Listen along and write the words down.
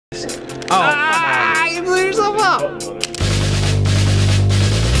Ah, you blew yourself up!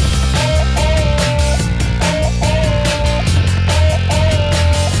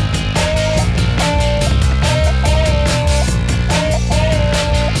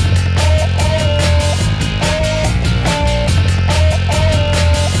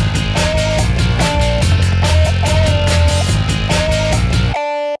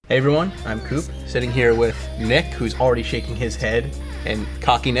 Hey everyone, I'm Coop, sitting here with Nick, who's already shaking his head in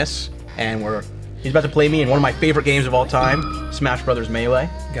cockiness, and he's about to play me in one of my favorite games of all time, Smash Brothers Melee.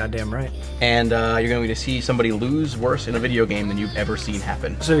 Goddamn right. And you're going to see somebody lose worse in a video game than you've ever seen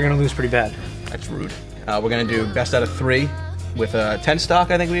happen. So you're gonna lose pretty bad. That's rude. We're gonna do best out of 3 with 10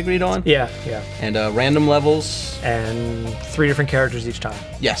 stock, I think we agreed on. Yeah. And random levels. And 3 different characters each time.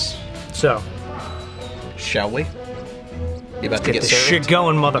 Yes. So, shall we? You about to get get this served? shit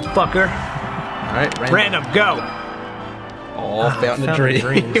going, motherfucker. All right, Random, go. All Fountain of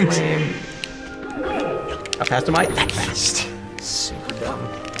Dreams. Lame. How fast am I? That fast. Super dumb.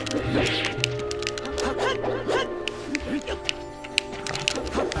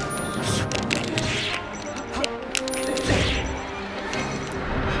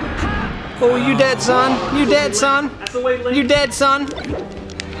 Oh, you dead, son? You dead, son? You dead, son?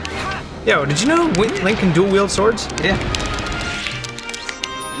 Yo, did you know Link can dual wield swords? Yeah.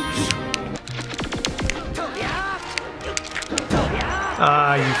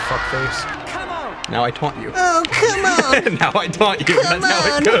 Ah, you fuckface. Now I taunt you. Oh, come on! Now I taunt you. Come That's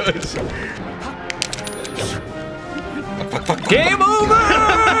how it goes. Game over!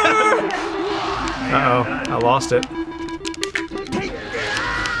 Uh-oh, I lost it.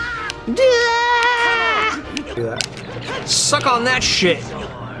 Do that. Suck on that shit!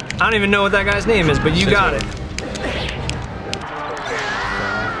 I don't even know what that guy's name is, but you got it.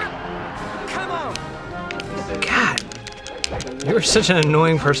 God, you are such an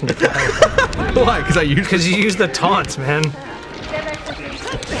annoying person to play. Why? Because you use the taunts, man.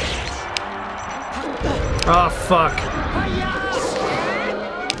 Oh fuck.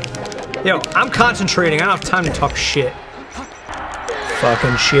 Yo, I'm concentrating. I don't have time to talk shit.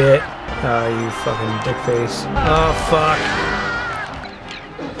 Fucking shit. Oh, you fucking dickface. Oh fuck.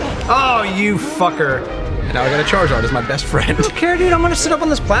 Oh, you fucker. And now I got a Charizard as my best friend. I don't care, dude. I'm gonna sit up on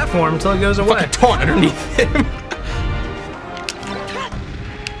this platform until it goes away. Fucking taunt underneath him.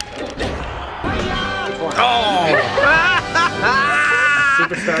 Oh!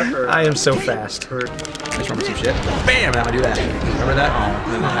 Superstar. I am so fast. I just remember some shit. Bam! Now I do that. Remember that?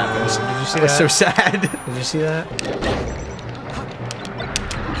 Oh, then that happens. Did you see That was that? so sad. Did you see that?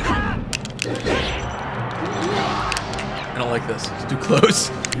 I don't like this. It's too close.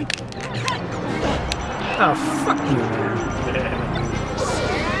 Oh, fuck you, man.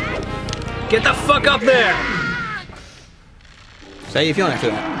 Get the fuck up there! So how you feeling after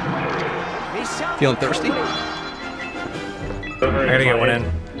that? Feeling thirsty? I gotta get one in.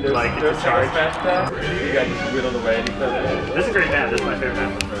 Like, the charge match stuff. You guys just whittled away at each other. This is a great map. This is my favorite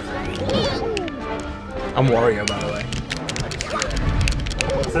map from first. I'm Wario, by the way.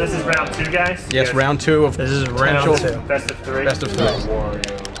 So this is round 2, guys? Yes, round 2 of This is round potential 2. Best of 3? Best of 3.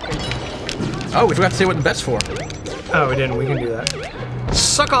 Oh, we forgot to say what the bet's for. Oh, we didn't. We can do that.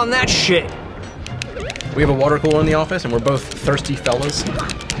 Suck on that shit! We have a water cooler in the office, and we're both thirsty fellas.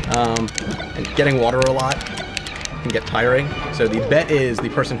 And getting water a lot can get tiring. So the bet is the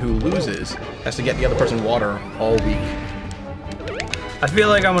person who loses has to get the other person water all week. I feel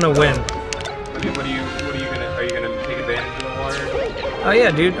like I'm gonna win. I mean, are you gonna take advantage of the water? Oh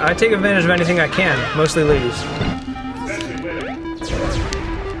yeah, dude. I take advantage of anything I can. Mostly ladies.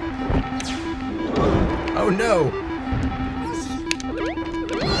 Oh no!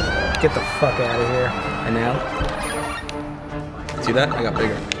 Get the fuck out of here. And now? See that? I got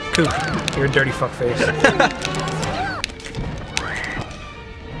bigger. Coop, you're a dirty fuckface.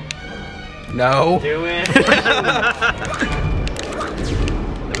 No! Do it!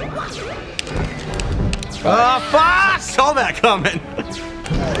 Oh fuck! Saw that coming!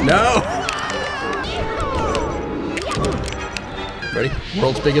 No! Ready?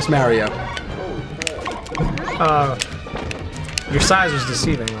 World's biggest Mario. Your size was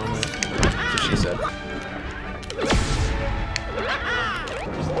deceiving on that. That's what she said.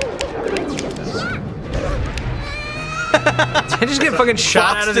 I just get fucking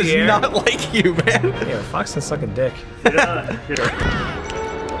shot out of the air. Fox does not like you, man. Yeah, Fox can suck a dick. Yeah.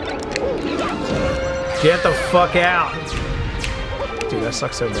 Get the fuck out. Dude, that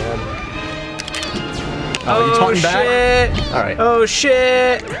sucks so bad. Oh, you taunting back? Shit. Alright. Oh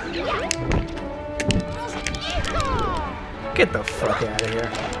shit! Get the fuck out of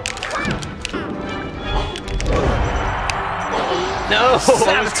here. No!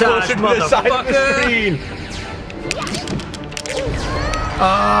 Sabotage, motherfucker!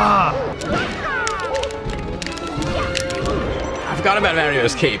 Ah! I forgot about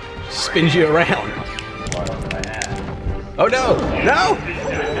Mario's cape. Spins you around. Oh no! No!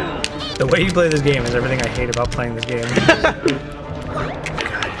 The way you play this game is everything I hate about playing this game.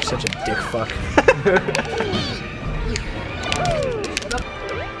 God, you're such a dick fuck.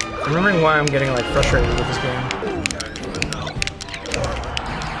 I'm remembering why I'm getting like frustrated with this game.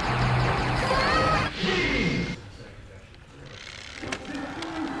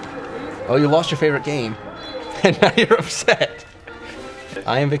 Oh, you lost your favorite game. And now you're upset.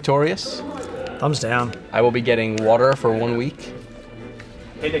 I am victorious. Thumbs down. I will be getting water for 1 week.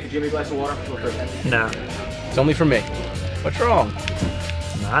 Hey Nick, could you give me a glass of water? No. It's only for me. What's wrong?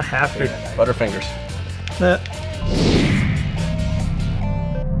 Not happy. Butterfingers. Nah.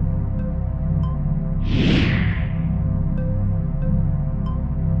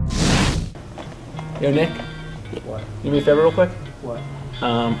 Yo, Nick. What? Do me a favor real quick? What?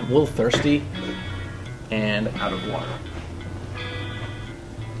 I'm a little thirsty and out of water.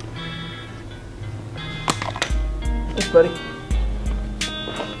 Thanks, buddy.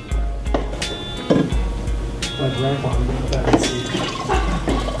 My grandpa, I'm going back and see.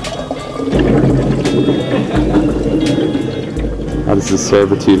 How does the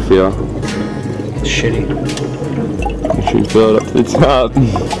servitude feel? Shitty. You should fill it up to the top.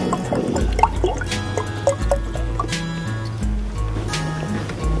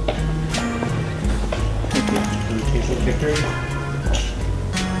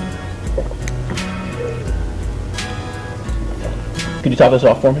 Could you top this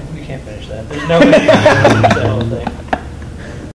off for me? We can't finish that. There's no way to finish that whole thing.